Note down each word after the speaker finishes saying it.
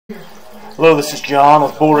Hello, this is John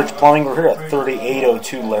with Bull Ridge Plumbing. We're here at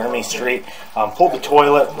 3802 Laramie Street. Pulled the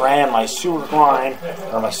toilet, ran my sewer line,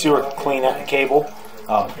 or my sewer clean cable.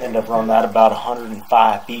 Ended up running that about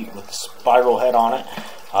 105 feet with the spiral head on it.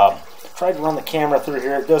 Tried to run the camera through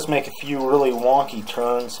here. It does make a few really wonky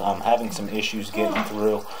turns. I'm having some issues getting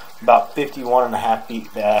through. About 51.5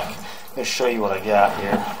 feet back. Let's show you what I got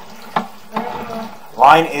here.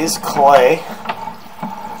 Line is clay.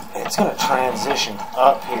 It's going to transition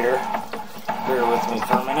up here. Bear with me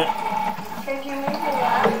for a minute.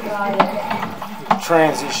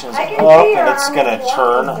 Transitions up and it's going to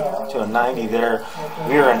turn to a 90 there.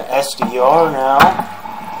 We're in SDR now.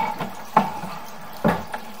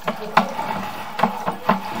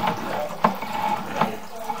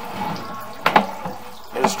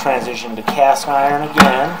 There's transition to cast iron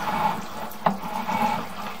again.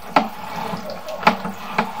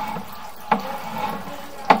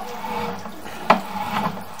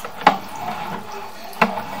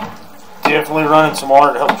 Definitely running some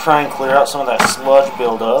water to help try and clear out some of that sludge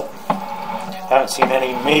buildup. Haven't seen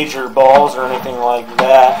any major balls or anything like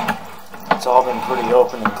that. It's all been pretty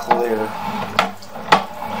open and clear.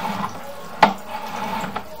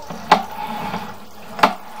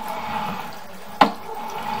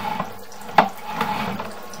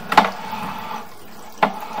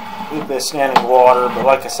 A little bit of standing water, but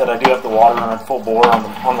like I said, I do have the water running full bore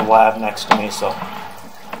on the lab next to me, so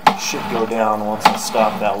it should go down once I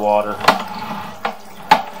stop that water.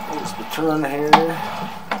 There's the turn here.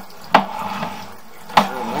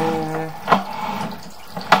 Turn there.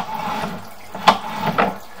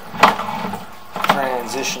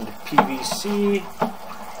 Transition to PVC.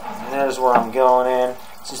 And there's where I'm going in.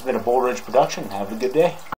 This has been a Bull Ridge production. Have a good day.